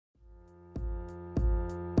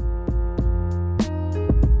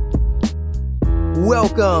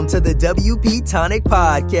Welcome to the WP Tonic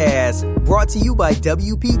Podcast, brought to you by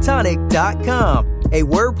WPTonic.com, a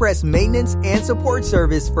WordPress maintenance and support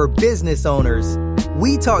service for business owners.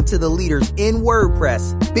 We talk to the leaders in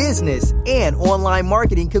WordPress, business, and online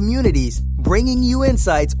marketing communities, bringing you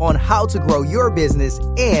insights on how to grow your business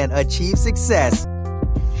and achieve success.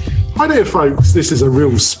 Hi there, folks. This is a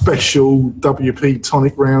real special WP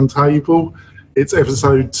Tonic Roundtable. It's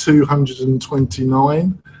episode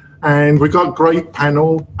 229. And we've got a great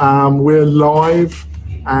panel. We're live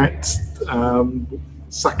at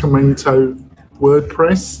Sacramento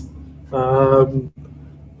WordPress.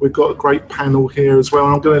 We've got a great panel here as well.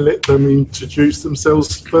 I'm going to let them introduce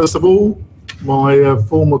themselves. First of all, my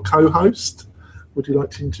former co-host. Would you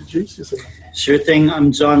like to introduce yourself? Sure thing.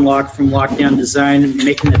 I'm John Locke from Lockdown Design,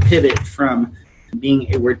 making the pivot from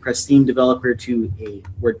being a WordPress theme developer to a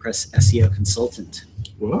WordPress SEO consultant.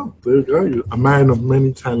 Well, there you go. A man of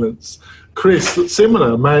many talents. Chris,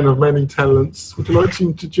 similar, a man of many talents. Would you like to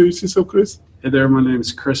introduce yourself, Chris? Hey there, my name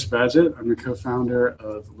is Chris Badgett. I'm the co-founder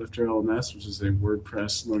of Lifter LMS, which is a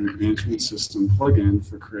WordPress learning management system plugin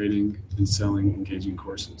for creating and selling engaging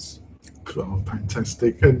courses. Oh,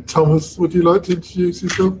 fantastic. And Thomas, would you like to introduce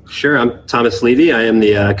yourself? Sure, I'm Thomas Levy. I am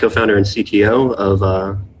the co-founder and CTO of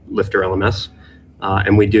Lifter LMS,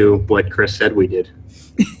 and we do what Chris said we did.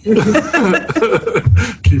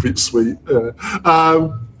 Keep it sweet.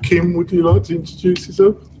 Kim, would you like to introduce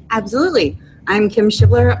yourself? Absolutely. I'm Kim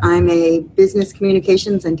Shibler. I'm a business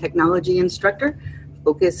communications and technology instructor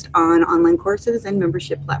focused on online courses and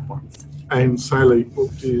membership platforms. And Sally,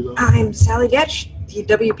 what do you like? I'm Sally Getch, the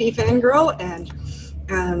WP fangirl, and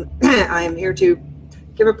I'm here to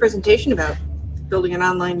give a presentation about building an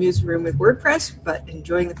online newsroom with WordPress, but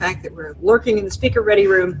enjoying the fact that we're lurking in the speaker ready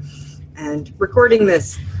room and recording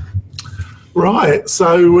this. Right,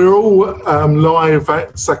 so we're all live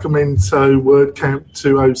at Sacramento WordCamp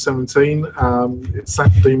 2017. It's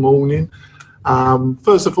Saturday morning.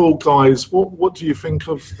 First of all, guys, what do you think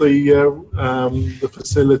of the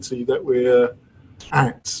facility that we're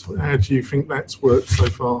at? How do you think that's worked so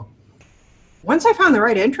far? Once I found the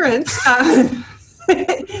right entrance, I'm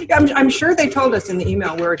sure they told us in the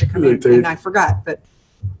email where to come in, and I forgot, but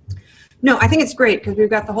no, I think it's great because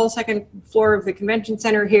we've got the whole second floor of the convention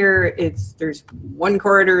center here. There's one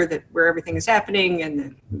corridor where everything is happening,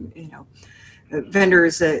 and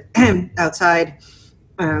vendors outside,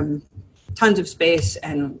 tons of space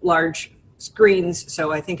and large screens.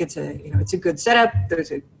 So I think it's a good setup.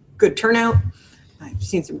 There's a good turnout. I've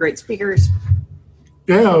seen some great speakers.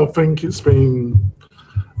 Yeah, I think it's been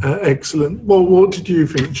excellent. Well, what did you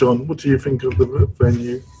think, John? What do you think of the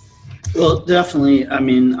venue? Well, definitely. I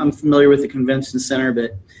mean, I'm familiar with the convention center,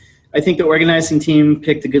 but I think the organizing team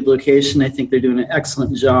picked a good location. I think they're doing an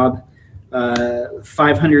excellent job.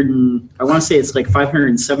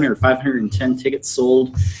 507 or 510 tickets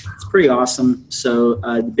sold. It's pretty awesome. So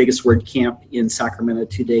the biggest WordCamp in Sacramento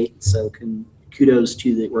to date. So kudos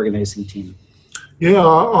to the organizing team. Yeah,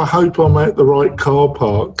 I hope I'm at the right car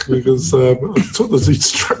park because I took those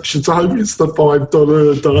instructions. I hope it's the $5 a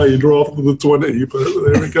day rather than $20, but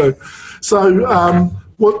there we go. So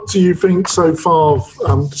what do you think so far?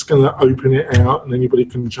 I'm just going to open it out and anybody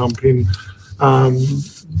can jump in.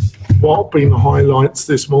 What have been the highlights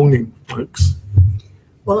this morning, folks?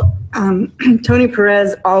 Well, Tony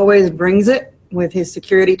Perez always brings it with his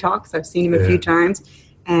security talks. I've seen him a few times,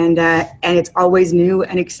 and it's always new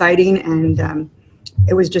and exciting, and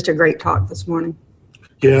it was just a great talk this morning.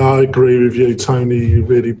 Yeah, I agree with you, Tony. He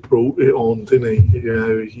really brought it on, didn't he?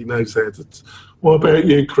 Yeah, he knows how to. What about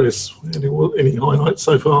you, Chris? Any highlights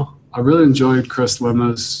so far? I really enjoyed Chris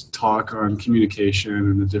Lemma's talk on communication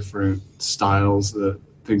and the different styles, the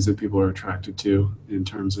things that people are attracted to in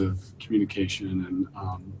terms of communication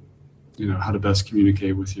and how to best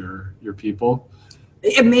communicate with your people.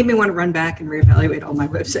 It made me want to run back and reevaluate all my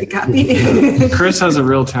website copy. Chris has a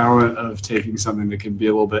real talent of taking something that can be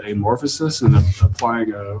a little bit amorphous and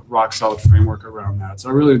applying a rock-solid framework around that. So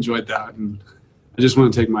I really enjoyed that, and I just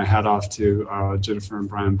want to take my hat off to Jennifer and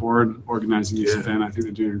Brian Board organizing this event. I think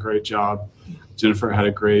they're doing a great job. Jennifer had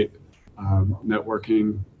a great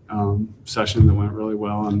networking session that went really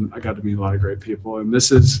well, and I got to meet a lot of great people. And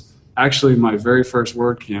this is actually my very first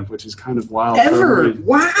WordCamp, which is kind of wild. Ever?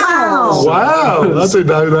 Wow. Wow, I didn't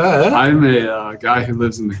know that. I'm a guy who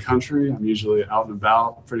lives in the country. I'm usually out and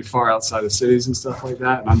about, pretty far outside of cities and stuff like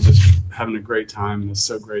that. And I'm just having a great time. And it's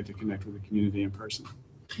so great to connect with the community in person.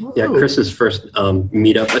 Yeah, Chris's first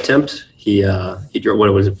meetup attempt, he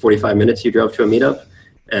drove, 45 minutes you drove to a meetup,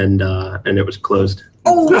 and it was closed.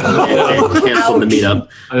 Oh, and canceled the meetup.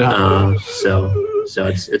 So So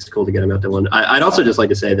it's cool to get them out to one. I'd also just like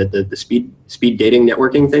to say that the speed dating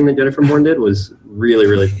networking thing that Jennifer Horn did was really,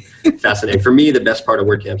 really fascinating. For me, the best part of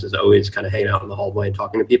WordCamps is always kind of hanging out in the hallway and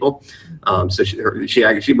talking to people. So she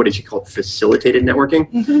actually, what did she call it? Facilitated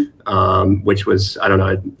networking, which was, I don't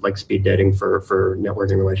know, like speed dating for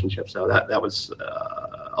networking relationships. So that was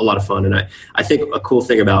a lot of fun. And I think a cool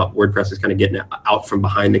thing about WordPress is kind of getting out from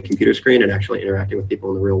behind the computer screen and actually interacting with people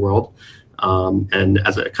in the real world. And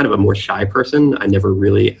as a kind of a more shy person, I never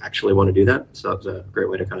really actually want to do that. So it was a great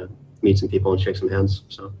way to kind of meet some people and shake some hands.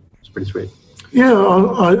 So it's pretty sweet. Yeah,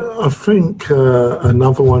 I think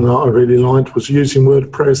another one that I really liked was using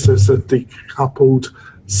WordPress as a decoupled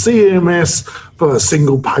CMS for a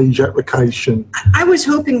single page application. I was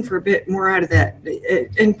hoping for a bit more out of that.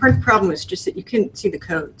 And part of the problem is just that you couldn't see the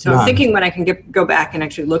code. So I'm thinking when I can go back and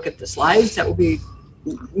actually look at the slides, that will be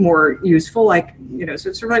more useful. Like, so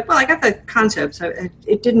it's sort of like, well, I got the concepts.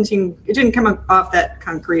 It didn't come off that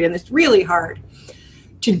concrete. And it's really hard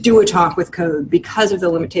to do a talk with code because of the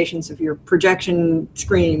limitations of your projection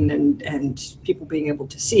screen and people being able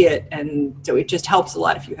to see it. And so it just helps a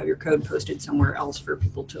lot if you have your code posted somewhere else for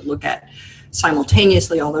people to look at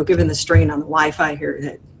simultaneously, although given the strain on the Wi-Fi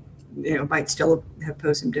here, that might still have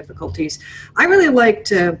posed some difficulties. I really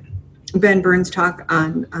liked Ben Burns' talk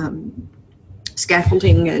on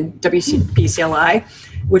scaffolding and WP CLI,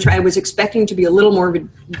 which I was expecting to be a little more of an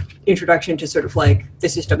introduction to sort of like,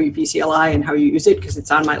 this is WP CLI and how you use it, because it's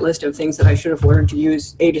on my list of things that I should have learned to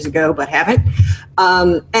use ages ago, but haven't.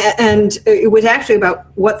 And it was actually about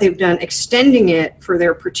what they've done, extending it for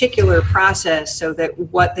their particular process, so that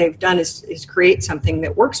what they've done is create something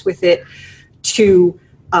that works with it to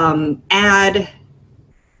add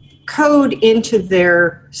code into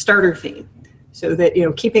their starter theme. So that,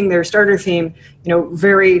 keeping their starter theme,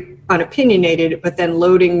 very unopinionated, but then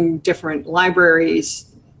loading different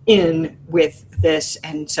libraries in with this.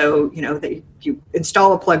 And so, you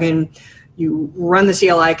install a plugin, you run the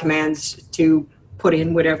CLI commands to put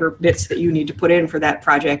in whatever bits that you need to put in for that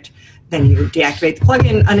project. Then you deactivate the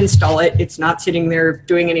plugin, uninstall it. It's not sitting there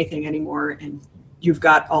doing anything anymore. And you've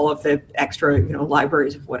got all of the extra,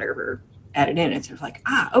 libraries of whatever added in. It's sort of like,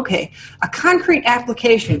 okay, a concrete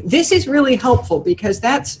application. This is really helpful because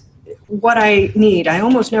that's what I need. I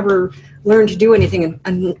almost never learn to do anything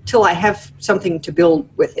until I have something to build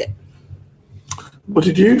with it. What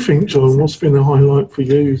did you think, John? What's been a highlight for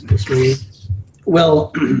you this week?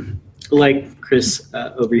 Well, like Chris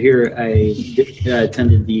over here, I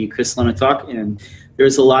attended the Chris Lena talk, and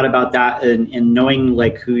there's a lot about that, and knowing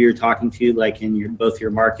like who you're talking to, like in both your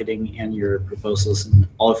marketing and your proposals and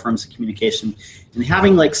all forms of communication, and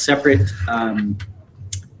having like separate,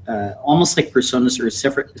 almost like personas or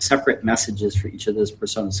separate messages for each of those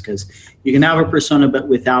personas, because you can have a persona but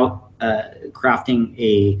without crafting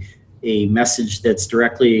a message that's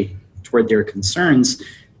directly toward their concerns,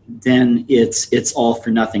 then it's all for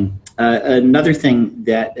nothing. Another thing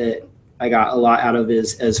that I got a lot out of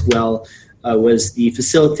is as well. Was the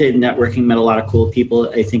facilitated networking, met a lot of cool people.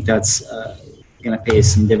 I think that's going to pay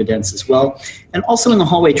some dividends as well. And also in the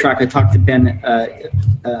hallway track, I talked to Ben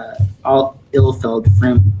Illfeld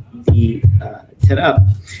from the 10Up.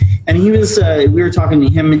 And he was, we were talking to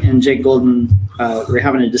him and Jake Golden. We were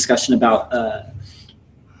having a discussion about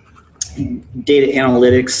data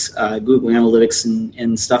analytics, Google Analytics,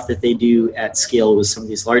 and stuff that they do at scale with some of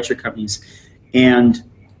these larger companies. And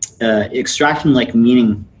extracting like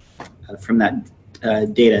meaning from that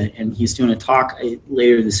data, and he's doing a talk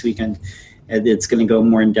later this weekend that's going to go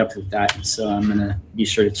more in depth with that, so I'm going to be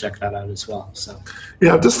sure to check that out as well. So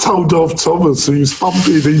I just told off Thomas, who's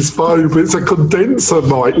pumping his phone, but it's a condenser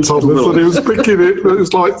mic, Thomas, and he was picking it, and it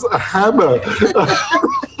was like a hammer.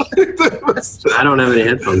 I don't have any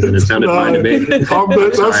headphones, and it sounded fine to me. That's why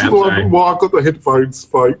I got the headphones,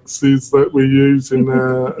 folks, is that we're using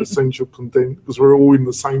Essential Condenser, because we're all in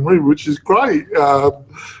the same room, which is great.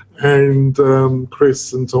 And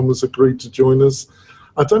Chris and Thomas agreed to join us.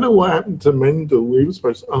 I don't know what happened to Mendel. He was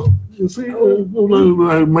supposed to... is he?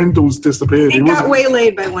 No, Mendel's disappeared. He got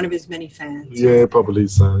waylaid by one of his many fans. Yeah, probably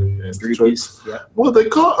so. Yeah, yeah. Well, they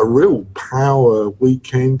got a real power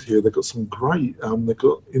weekend here. They got some great... they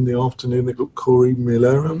got in the afternoon, they got Corey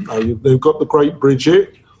Miller. They've got the great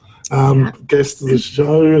Bridget. Guest of the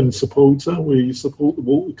show and supporter. We support the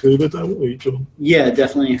water cooler, don't we, John? Yeah,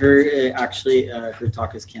 definitely. Her her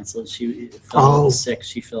talk is canceled. She felt sick.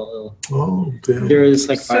 She felt ill. Oh, dear. There was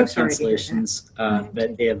like 5 cancellations,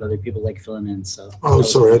 but they have other people like filling in. So. Oh,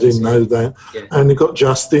 sorry, I didn't know that. Yeah. And they got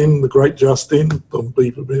Justin, the great Justin from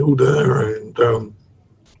Beaver Builder, and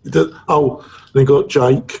they got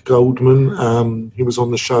Jake Goldman. He was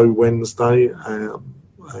on the show Wednesday,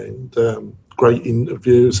 and great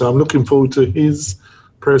interview. So I'm looking forward to his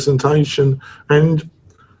presentation. And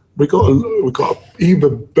we got an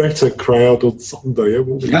even better crowd on Sunday,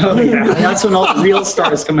 haven't we? Oh, yeah. That's when all the real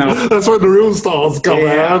stars come out. That's when the real stars come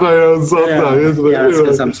out on Sunday, isn't it? Yeah, that's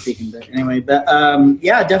because I'm speaking. But anyway,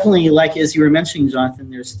 definitely, like as you were mentioning,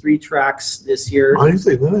 Jonathan, there's 3 tracks this year.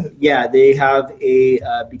 Amazing, isn't it? Yeah, they have a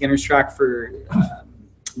beginner's track for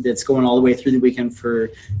that's going all the way through the weekend for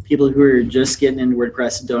people who are just getting into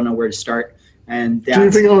WordPress and don't know where to start. And do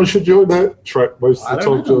you think I should join that track most of the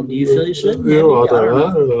time? Know. Do you feel you should? Yeah, I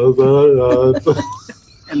don't know.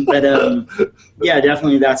 But yeah,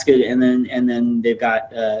 definitely that's good. And then they've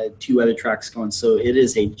got 2 other tracks going. So it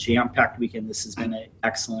is a jam-packed weekend. This has been an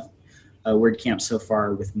excellent WordCamp so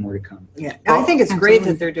far, with more to come. Yeah, I think it's great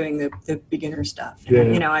that they're doing the beginner stuff. Yeah.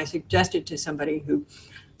 And, I suggested to somebody who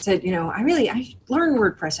said, I learned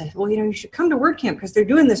WordPress. I said, well, you should come to WordCamp because they're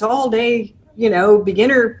doing this all day,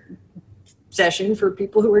 beginner session for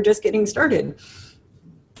people who are just getting started.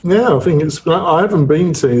 Yeah, I think I haven't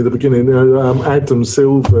been to the beginning. Adam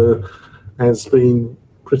Silver has been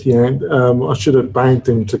pretty. I should have bagged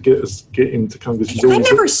him to get him to come. I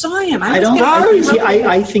never saw him.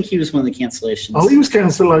 I think he was one of the cancellations. Oh, he was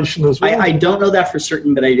cancellation as well. I don't know that for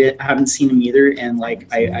certain, but I haven't seen him either. And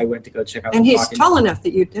I went to go check out. And he's tall enough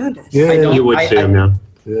that you'd notice. Yeah, you would see him now.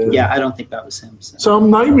 Yeah, I don't think that was him. So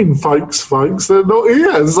I'm naming folks. They're not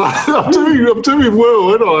here. So I'm doing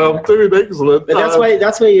well, aren't I? I'm doing excellent. But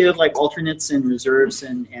that's why you have like alternates and reserves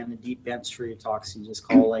and a deep bench for your talks. You just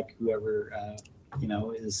call like whoever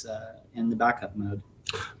is in the backup mode.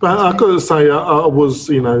 But I've got to say, I was,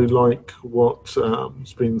 like what's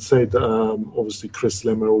been said, obviously Chris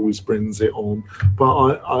Lemmer always brings it on,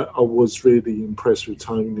 but I was really impressed with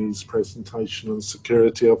Tony's presentation on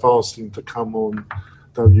security. I've asked him to come on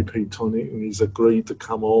WP Tonic, and he's agreed to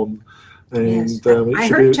come on. And yes. I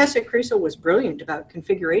heard Tessa Creasel was brilliant about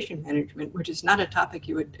configuration management, which is not a topic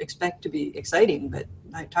you would expect to be exciting, but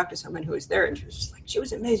I talked to someone who was there, and she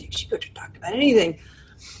was amazing. She could have talked about anything.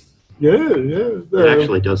 Yeah. It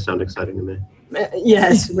actually does sound exciting to me.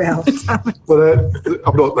 Yes, well. Well,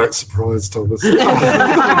 I'm not that surprised, Thomas.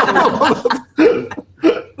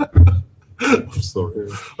 I'm sorry.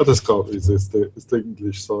 I just can't resist it. It's the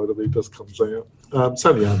English side of me just comes out.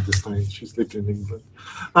 Sally understands. She's lived in England.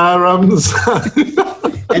 And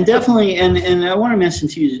definitely, and I want to mention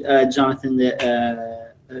to you, Jonathan,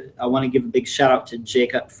 that I want to give a big shout out to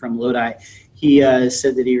Jacob from Lodi. He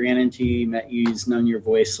said that he ran into you, met you, he's known your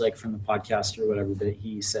voice like from the podcast or whatever, but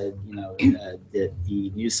he said, that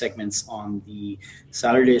the news segments on the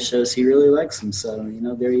Saturday shows, he really likes them. So,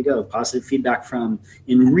 there you go. Positive feedback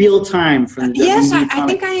in real time from the Yes, I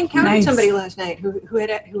think I encountered somebody last night who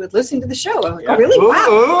had listened to the show. I'm like, oh, really?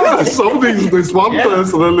 Wow. There's one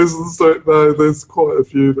person that listens to it. No, there's quite a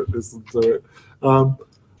few that listen to it.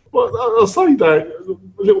 Well, I'll say that a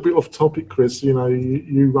little bit off topic, Chris. You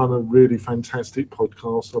run a really fantastic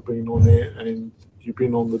podcast. I've been on it, and you've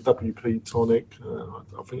been on the WP Tonic. I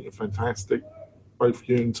think you're fantastic, both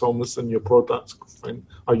you and Thomas, and your products.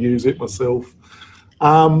 I use it myself.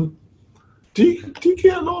 Do you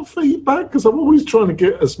get a lot of feedback? Because I'm always trying to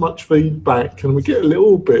get as much feedback, and we get a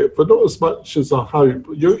little bit, but not as much as I hope.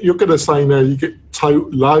 You're going to say now you get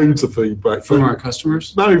loads of feedback from our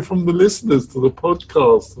customers. No, from the listeners to the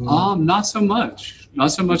podcast. Not so much.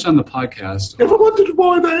 Not so much on the podcast. Ever wondered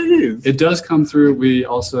why that is? It does come through. We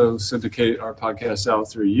also syndicate our podcast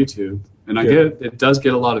out through YouTube. And it does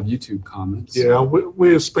get a lot of YouTube comments. Yeah,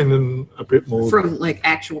 we're spending a bit more. From like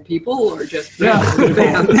actual people or just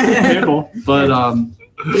people. But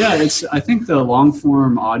I think the long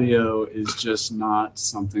form audio is just not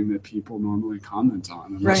something that people normally comment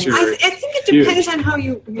on. Right. I think it depends on how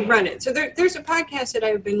you run it. So there's a podcast that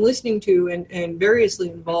I've been listening to and variously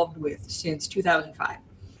involved with since 2005.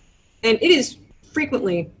 And it is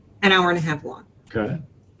frequently an hour and a half long. Okay.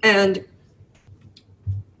 And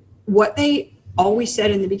what they always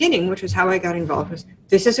said in the beginning, which was how I got involved, was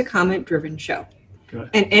this is a comment-driven show. Okay.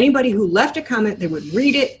 And anybody who left a comment, they would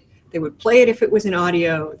read it, they would play it if it was an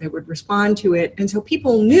audio, they would respond to it. And so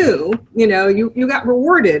people knew, you got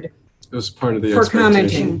rewarded. It was part of the for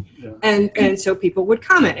commenting. Yeah. And so people would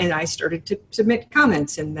comment, and I started to submit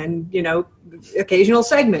comments, and then, occasional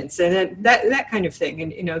segments and that kind of thing.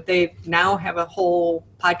 And, they now have a whole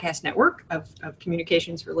podcast network of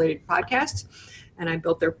communications related podcasts. And I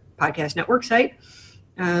built their podcast network site.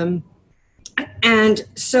 And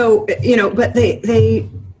so, but they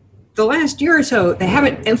the last year or so, they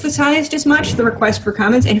haven't emphasized as much the request for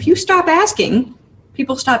comments. And if you stop asking,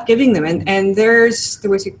 people stop giving them. And there was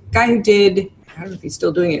a guy who did I don't know if he's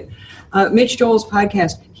still doing it. Mitch Joel's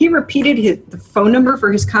podcast. He repeated the phone number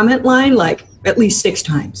for his comment line like at least 6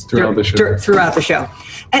 times Throughout the show. Throughout the show,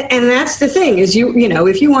 and that's the thing is you know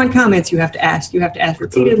if you want comments, you have to ask. You have to ask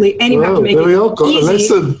repeatedly, and you have to make it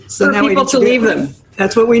easy for people to leave them.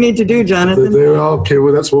 That's what we need to do, Jonathan. There are, okay,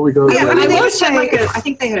 well, that's what we got. Yeah, I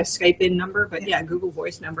think they had a Skype in number, but yeah, Google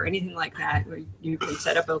Voice number, anything like that, where you can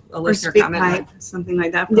set up a listener comment line. Something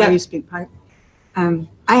like that. Yeah, SpeakPipe.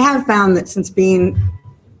 I have found that since being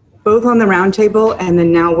both on the roundtable and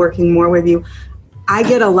then now working more with you, I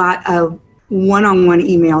get a lot of one-on-one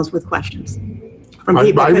emails with questions from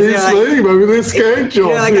people. Maybe they're scared,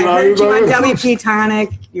 John. Like, I heard you on WP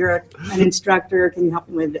Tonic. You're an instructor. Can you help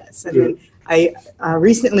me with this? And then I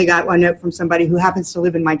recently got one note from somebody who happens to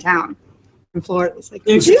live in my town in Florida. It's like,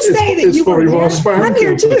 did you say that you were here? I'm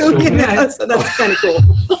here too. You know? So that's kind of cool.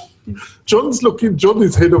 John is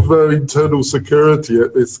head of internal security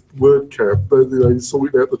at this WordCamp, but he's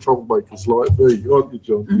sorting out the troublemakers like me, aren't you,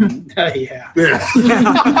 John? Yeah.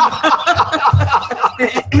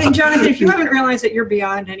 I mean, Jonathan, if you haven't realized that you're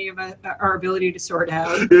beyond any of our ability to sort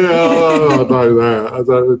out. Yeah, I know that. I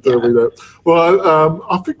don't tell me that. Well,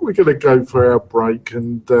 I think we're going to go for our break,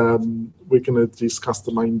 and we're going to discuss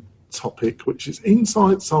the main topic, which is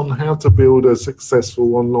insights on how to build a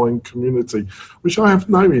successful online community, which I have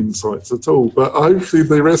no insights at all, but hopefully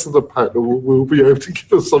the rest of the panel will be able to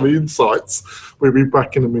give us some insights. We'll be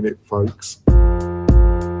back in a minute, folks.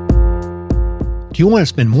 Do you want to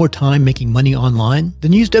spend more time making money online?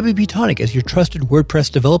 Then use WP Tonic as your trusted WordPress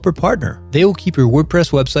developer partner. They will keep your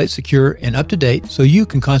WordPress website secure and up to date so you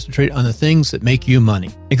can concentrate on the things that make you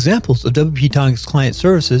money. Examples of WP Tonic's client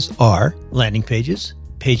services are landing pages,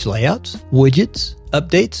 page layouts, widgets,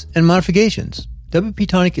 updates, and modifications. WP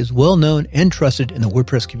Tonic is well known and trusted in the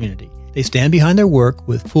WordPress community. They stand behind their work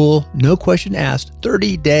with full, no question asked,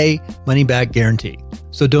 30-day money-back guarantee.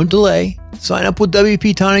 So don't delay. Sign up with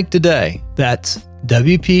WP Tonic today. That's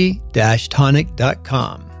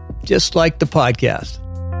WP-Tonic.com. Just like the podcast.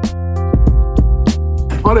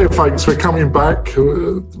 Hi there, folks. We're coming back.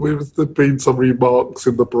 There's been some remarks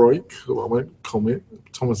in the break. I won't comment.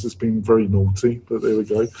 Thomas has been very naughty, but there we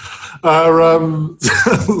go. So I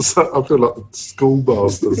feel like the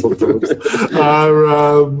schoolmaster sometimes.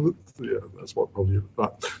 Yeah, that's what probably.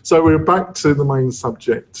 Right. So we're back to the main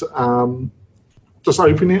subject. Just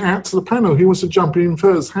opening it out to the panel. Who wants to jump in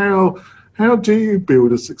first? How do you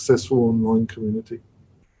build a successful online community?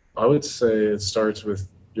 I would say it starts with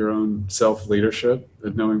your own self-leadership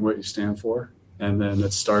and knowing what you stand for. And then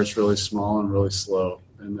it starts really small and really slow.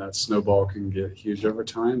 And that snowball can get huge over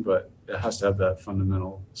time, but it has to have that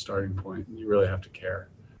fundamental starting point. You really have to care.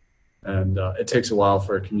 And it takes a while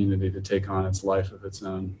for a community to take on its life of its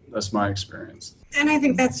own. That's my experience. And I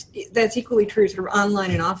think that's equally true sort of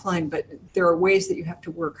online and offline, but there are ways that you have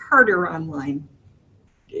to work harder online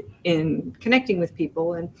in connecting with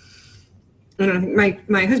people. And I think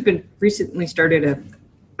my husband recently started a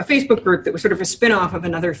Facebook group that was sort of a spin-off of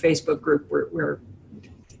another Facebook group where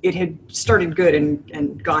it had started good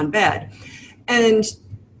and gone bad. And,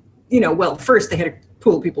 first they had a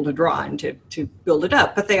pool of people to draw and to build it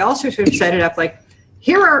up, but they also sort of set it up like,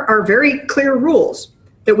 here are our very clear rules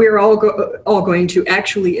that we're all going to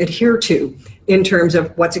actually adhere to in terms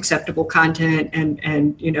of what's acceptable content and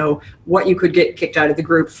what you could get kicked out of the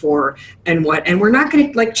group for and we're not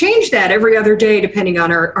going to change that every other day depending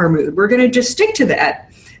on our mood. We're going to just stick to that.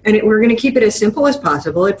 And we're going to keep it as simple as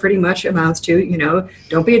possible. It pretty much amounts to,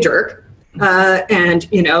 don't be a jerk, and,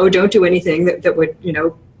 don't do anything that would,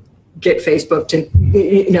 get Facebook to,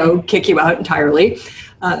 kick you out entirely.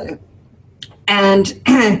 And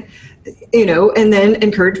then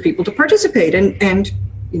encourage people to participate. And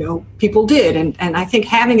people did. And I think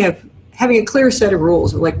having a clear set of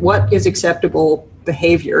rules, like what is acceptable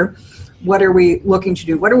behavior, what are we looking to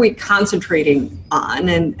do, what are we concentrating on,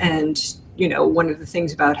 and one of the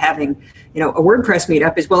things about having, a WordPress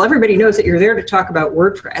meetup is, well, everybody knows that you're there to talk about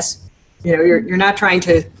WordPress. You're not trying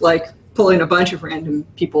to pull in a bunch of random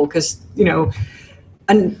people because,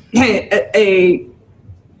 a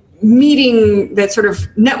meeting that's sort of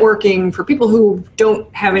networking for people who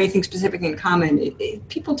don't have anything specific in common,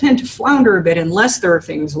 people tend to flounder a bit unless there are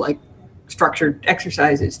things like structured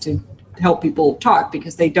exercises to help people talk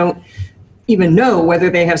because they don't even know whether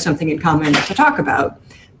they have something in common to talk about.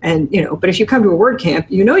 And, but if you come to a WordCamp,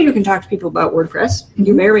 you can talk to people about WordPress.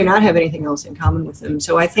 You may or may not have anything else in common with them.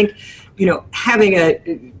 So I think,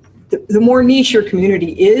 having the more niche your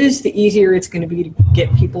community is, the easier it's going to be to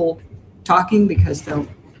get people talking because they'll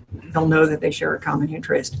know that they share a common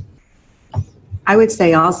interest. I would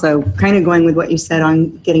say also, kind of going with what you said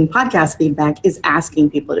on getting podcast feedback, is asking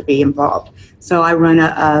people to be involved. So I run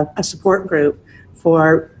a support group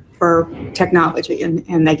for technology,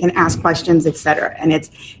 and they can ask questions, et cetera. And it's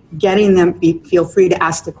getting them feel free to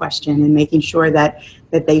ask the question and making sure that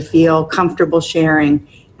they feel comfortable sharing,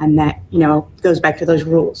 and that, goes back to those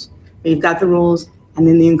rules. You've got the rules and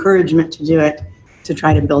then the encouragement to do it, to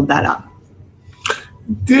try to build that up.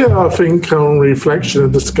 Yeah, I think on reflection,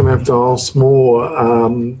 I'm just going to have to ask more,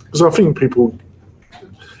 because I think people,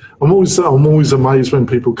 I'm always amazed when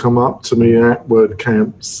people come up to me at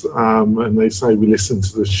WordCamps and they say, we listen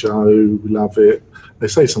to the show, we love it. They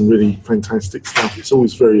say some really fantastic stuff. It's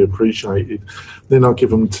always very appreciated. Then I give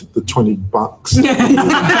them the $20.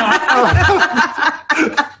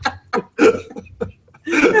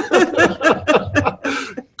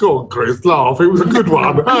 Go on, Chris, laugh. It was a good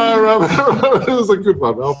one. It was a good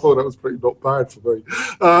one. I thought that was pretty not bad for me.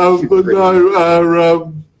 But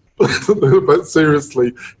no, but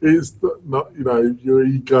seriously, it's not, your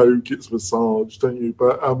ego gets massaged, don't you?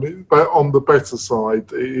 But on the better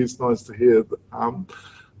side, it is nice to hear that.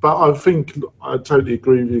 But I think I totally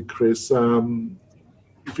agree with you, Chris.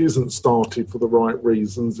 If it isn't started for the right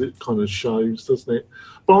reasons, it kind of shows, doesn't it?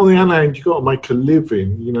 But on the other hand, you've got to make a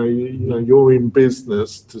living. You're in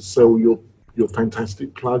business to sell your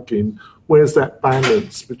fantastic plugin. Where's that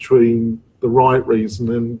balance between the right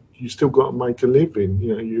reason and you still got to make a living?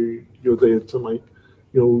 You're there to make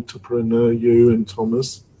your entrepreneur, you and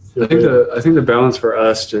Thomas. I think the balance for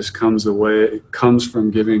us just comes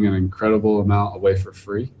from giving an incredible amount away for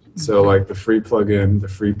free. So like the free plugin, the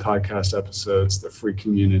free podcast episodes, the free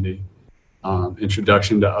community,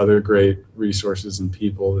 introduction to other great resources and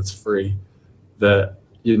people that's free. That,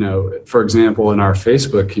 for example, in our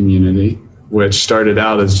Facebook community, which started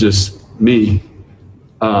out as just me,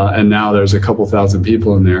 and now there's a couple thousand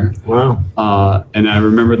people in there. Wow. And I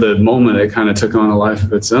remember the moment it kind of took on a life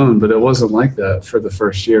of its own, but it wasn't like that for the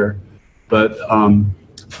first year. But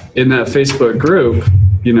in that Facebook group,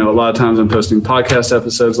 a lot of times I'm posting podcast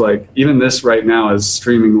episodes. Like even this right now is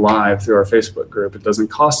streaming live through our Facebook group. It doesn't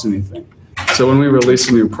cost anything. So when we release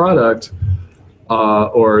a new product,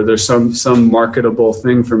 or there's some marketable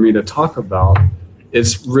thing for me to talk about,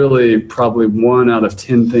 it's really probably 1 out of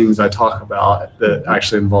 10 things I talk about that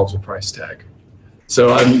actually involves a price tag.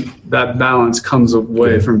 So that balance comes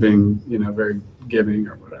away from being, very giving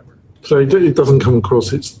or whatever. So it doesn't come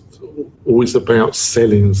across it's always about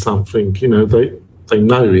selling something. They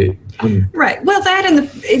know it. Right. Well, that and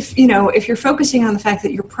if you're focusing on the fact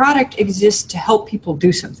that your product exists to help people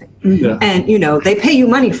do something, and they pay you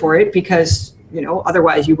money for it because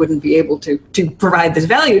otherwise you wouldn't be able to provide this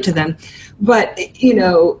value to them. But you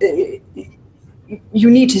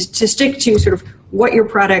need to stick to sort of what your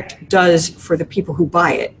product does for the people who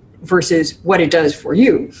buy it versus what it does for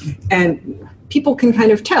you. And people can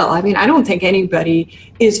kind of tell. I mean, I don't think anybody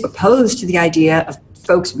is opposed to the idea of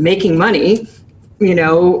folks making money.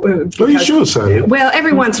 Well, you sure so. Well,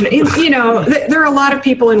 every once in a while, there are a lot of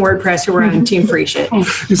people in WordPress who are on Team Free Shit.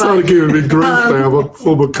 You started giving me grief now, I'm a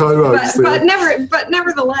former co-host. But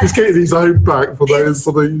nevertheless, he's getting his own back for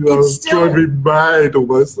the driving mad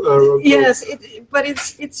almost. Yes, but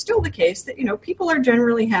it's still the case that people are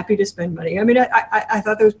generally happy to spend money. I mean, I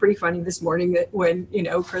thought that was pretty funny this morning that when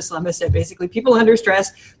Chris Lemma said basically people under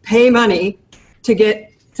stress pay money to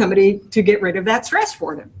get somebody to get rid of that stress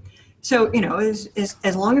for them. So,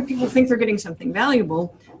 as long as people think they're getting something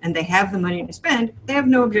valuable and they have the money to spend, they have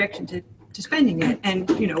no objection to spending it. And,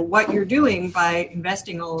 what you're doing by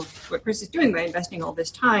what Chris is doing by investing all this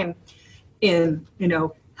time in,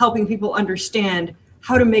 helping people understand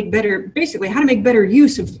how to make better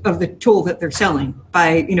use of the tool that they're selling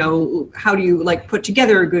by, how do you put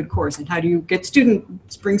together a good course and how do you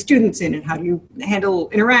bring students in and how do you handle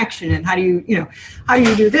interaction and how do you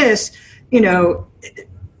do this,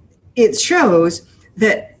 it shows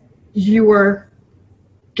that you are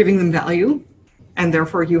giving them value, and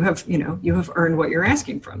therefore you have earned what you're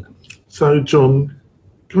asking from them. So, John,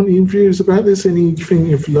 got any views about this? Anything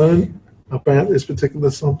you've learned about this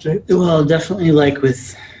particular subject? Well, definitely, like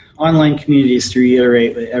with online communities, to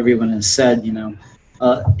reiterate what everyone has said,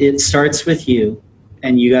 it starts with you,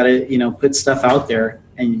 and you got to put stuff out there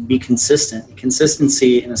and be consistent.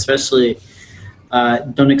 Consistency, and especially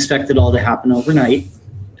don't expect it all to happen overnight.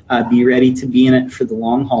 Be ready to be in it for the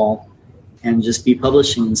long haul and just be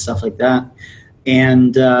publishing and stuff like that.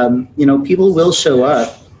 And, people will show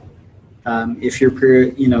up if you're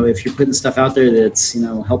putting stuff out there that's,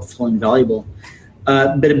 helpful and valuable.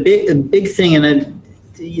 But a big thing, and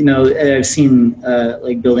I've seen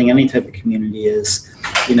building any type of community is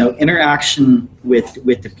interaction with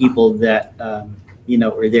the people that are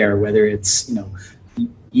there, whether it's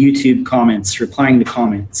YouTube comments, replying to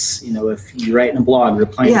comments. If you write in a blog,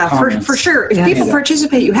 replying to comments. For sure. If people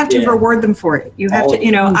participate, you have to reward them for it. You have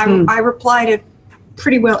to. I reply to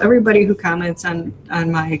pretty well everybody who comments on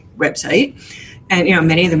my website. And,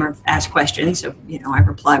 many of them are asked questions. So, I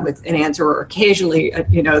reply with an answer, or occasionally,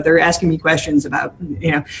 they're asking me questions about,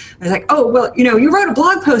 I was like, oh, well, you wrote a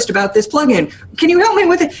blog post about this plugin. Can you help me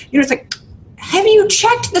with it? It's like, have you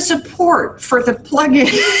checked the support for the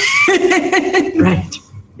plugin? Right.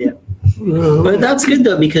 Yeah. But that's good,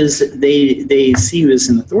 though, because they see you as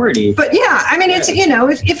an authority. But yeah, I mean, it's,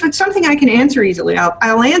 if it's something I can answer easily,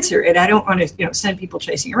 I'll answer it. I don't want to, send people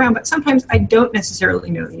chasing around, but sometimes I don't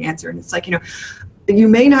necessarily know the answer. And it's like, you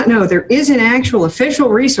may not know there is an actual official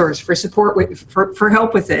resource for support for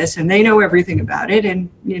help with this, and they know everything about it. And,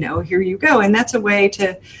 here you go. And that's a way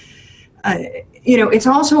to, it's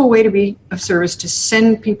also a way to be of service, to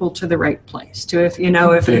send people to the right place. To if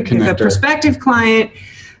a prospective client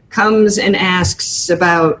comes and asks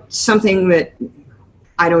about something that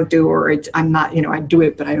I don't do, or I'm not, I do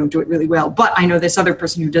it, but I don't do it really well. But I know this other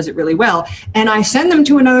person who does it really well, and I send them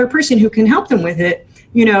to another person who can help them with it.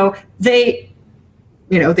 The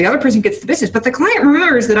other person gets the business, but the client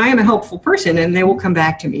remembers that I am a helpful person, and they will come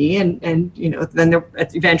back to me, and then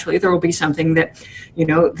eventually there will be something that,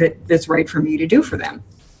 that's right for me to do for them.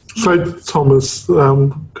 So, Thomas,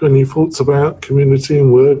 any thoughts about community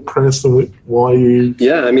and WordPress and why you?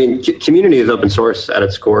 Yeah, I mean, community is open source at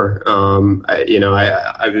its core. I've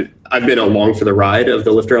been along for the ride of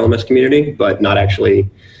the Lifter LMS community, but not actually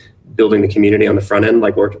building the community on the front end,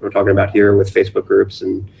 like we're talking about here with Facebook groups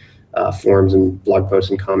and forums and blog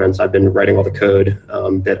posts and comments. I've been writing all the code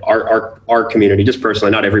that our community, just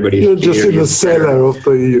personally, not everybody. You're just in the cellar of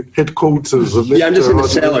the headquarters of I'm just in the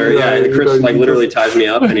cellar. Chris literally ties me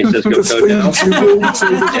up and he says, "Go code now."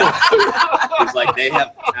 He's like, "They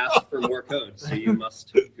have asked for more code, so you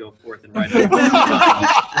must go forth and write it."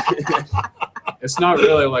 It's not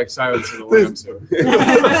really like Silence of the Lambs here.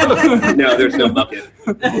 No, there's no bucket.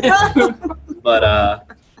 But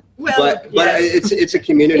it's a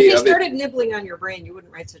community. If he started nibbling on your brain, you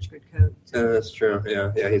wouldn't write such good code. That's true.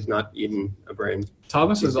 Yeah. He's not eating a brain.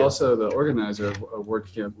 Thomas is also the organizer of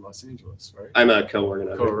WordCamp Los Angeles, right? I'm a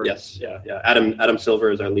co-organizer. Yes. Yeah. Adam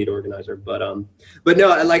Silver is our lead organizer, but no,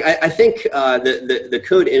 I think the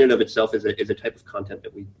code in and of itself is a type of content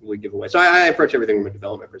that we give away. So I approach everything from a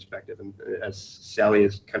development perspective, and as Sally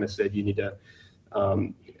has kind of said, you need to.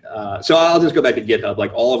 So I'll just go back to GitHub.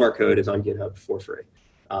 Like, all of our code is on GitHub for free.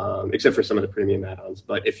 Except for some of the premium add-ons.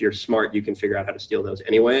 But if you're smart, you can figure out how to steal those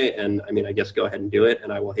anyway. And I mean, I guess go ahead and do it,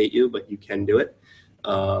 and I will hate you, but you can do it.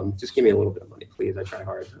 Just give me a little bit of money, please. I try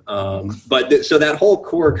hard. So that whole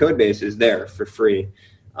core code base is there for free.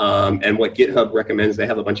 And what GitHub recommends, they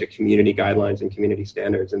have a bunch of community guidelines and community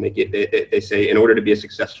standards, and they say in order to be a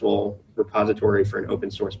successful repository for an open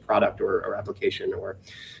source product or application or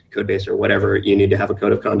code base or whatever, you need to have a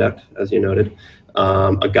code of conduct, as you noted.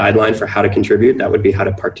 A guideline for how to contribute, that would be how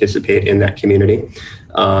to participate in that community,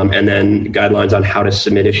 and then guidelines on how to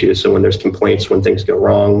submit issues. So when there's complaints, when things go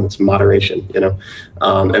wrong, it's moderation, and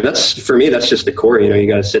that's, for me, that's just the core. You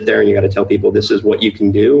got to sit there and you got to tell people this is what you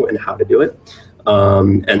can do and how to do it.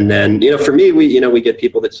 And then, for me, we get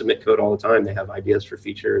people that submit code all the time. They have ideas for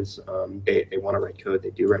features. They want to write code. They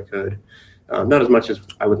do write code. Not as much as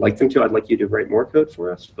I would like them to. I'd like you to write more code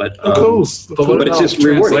for us, but of course. But it's just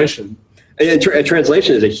translation. And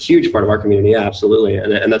translation is a huge part of our community. Yeah, absolutely.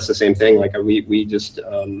 And that's the same thing. Like we just,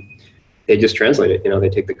 they just translate it. They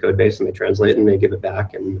take the code base and they translate it and they give it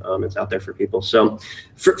back, and it's out there for people. So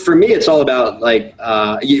for me, it's all about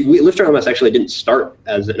Lifter LMS actually didn't start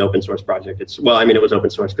as an open source project. It was open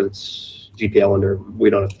source because it's GPL under, we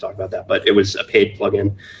don't have to talk about that, but it was a paid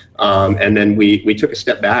plugin. And then we took a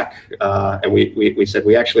step back and we said,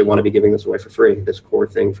 we actually want to be giving this away for free, this core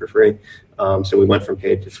thing for free. So we went from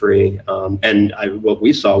paid to free. What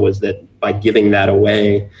we saw was that by giving that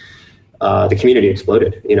away, the community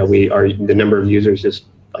exploded. The number of users just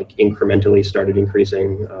incrementally started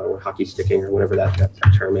increasing, or hockey sticking, or whatever that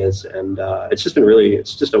term is. And it's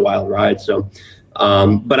just a wild ride. So,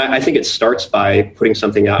 but I think it starts by putting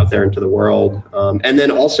something out there into the world, and then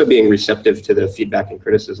also being receptive to the feedback and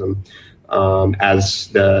criticism as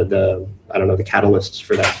the catalysts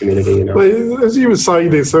for that community. Well, as you were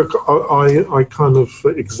saying this, I kind of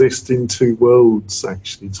exist in two worlds,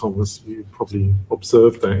 actually, Thomas. You probably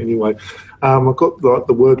observed that anyway. I've got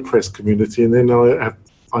the WordPress community, and then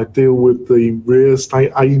I deal with the real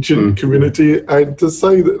estate agent community, and to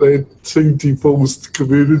say that they're two divorced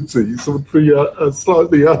communities would be a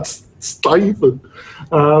slightly statement.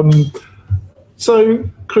 So,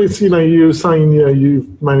 Chris, you were saying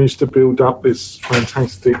you've managed to build up this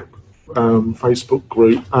fantastic Facebook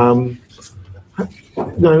group.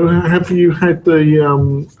 Have you had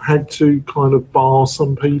to kind of bar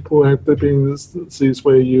some people? Have there been instances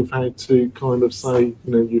where you've had to kind of say,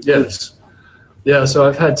 Yes. Yeah, so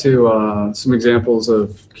I've had to, some examples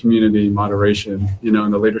of community moderation, in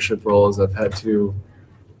the leadership roles. I've had to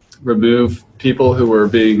remove people who were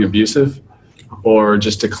being abusive or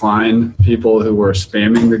just decline people who were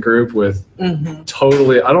spamming the group with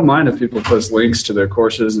totally, I don't mind if people post links to their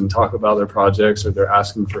courses and talk about their projects or they're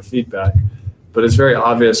asking for feedback, but it's very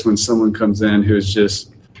obvious when someone comes in who's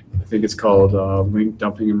just, I think it's called link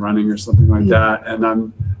dumping and running or something like that,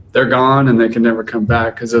 and they're gone and they can never come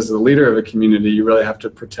back, because as the leader of a community, you really have to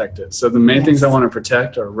protect it. So the main things I want to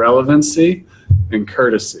protect are relevancy and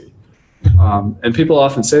courtesy. And people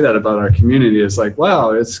often say that about our community. It's like,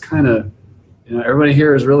 wow, it's kind of, everybody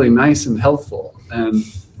here is really nice and helpful. And,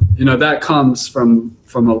 that comes for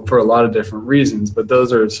a lot of different reasons, but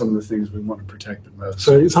those are some of the things we want to protect the most.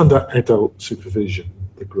 So it's under adult supervision,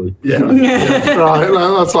 the group. Yeah. Right,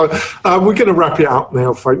 that's fine. We're going to wrap it up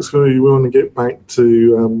now, folks. We want to get back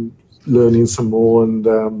to learning some more and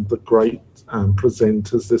the great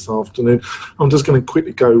presenters this afternoon. I'm just going to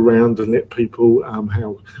quickly go around and let people,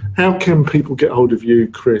 how can people get hold of you,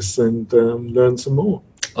 Chris, and learn some more?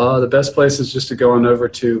 The best place is just to go on over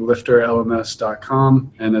to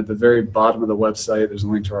lifterlms.com, and at the very bottom of the website, there's a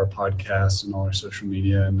link to our podcast and all our social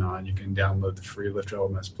media, and you can download the free Lifter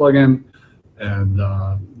LMS plugin. And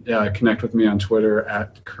connect with me on Twitter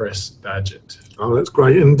at Chris Badgett. Oh, that's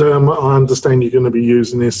great. And I understand you're going to be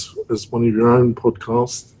using this as one of your own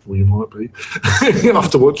podcasts. Well, you might be.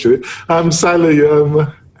 After watching it. Sally,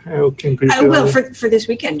 how can people... Well, for this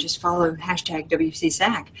weekend, just follow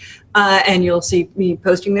 #WCSAC. And you'll see me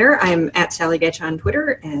posting there. I'm at Sally Getch on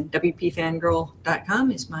Twitter, and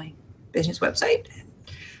WPFangirl.com is my business website.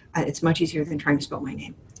 It's much easier than trying to spell my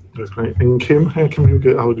name. That's great. And Kim, how can we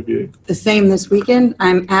get hold of you? The same this weekend.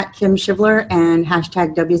 I'm at Kim Shivler and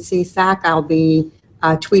 #WCSAC. I'll be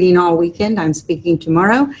tweeting all weekend. I'm speaking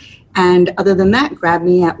tomorrow. And other than that, grab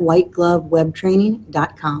me at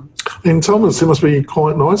whiteglovewebtraining.com. And Thomas, it must be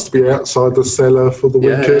quite nice to be outside the cellar for the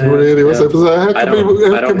weekend, really. Yeah. I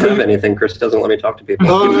don't have anything. Chris doesn't let me talk to people.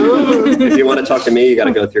 If you want to talk to me, you got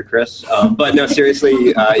to go through Chris. But no,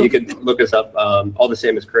 seriously, you could look us up. All the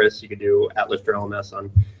same as Chris. You could do at Lifter LMS on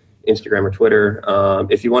Instagram or Twitter.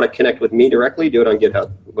 If you want to connect with me directly, do it on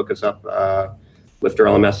GitHub. Look us up. Lifter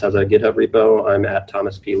LMS has a GitHub repo. I'm at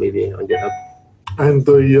Thomas P. Levy on GitHub. And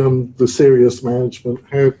the serious management,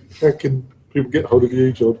 how can people get hold of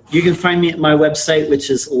you, John? You can find me at my website, which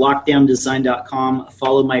is lockdowndesign.com.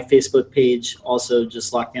 Follow my Facebook page, also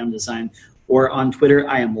just Lockdown Design. Or on Twitter,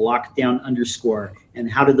 I am lockdown_.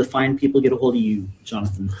 And how do the fine people get a hold of you,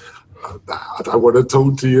 Jonathan? I don't want to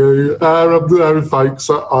talk to you. Folks,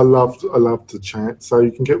 I love to chat. So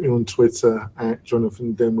you can get me on Twitter at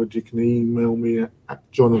Jonathan Denwood. You can email me at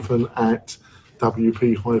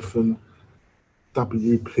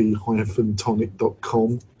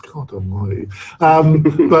jonathan@wp-tonic.com. God almighty.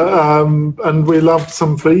 And we love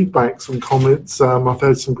some feedback, some comments. I've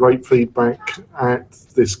had some great feedback at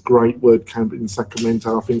this great WordCamp in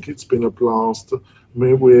Sacramento. I think it's been a blast.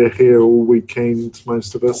 We're here all weekend,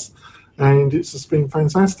 most of us, and it's just been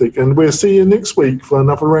fantastic. And we'll see you next week for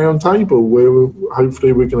another round table where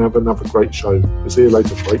hopefully we're going to have another great show. We'll see you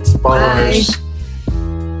later, folks. Bye.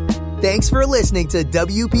 Thanks for listening to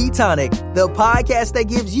WP Tonic, the podcast that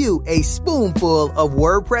gives you a spoonful of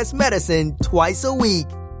WordPress medicine twice a week.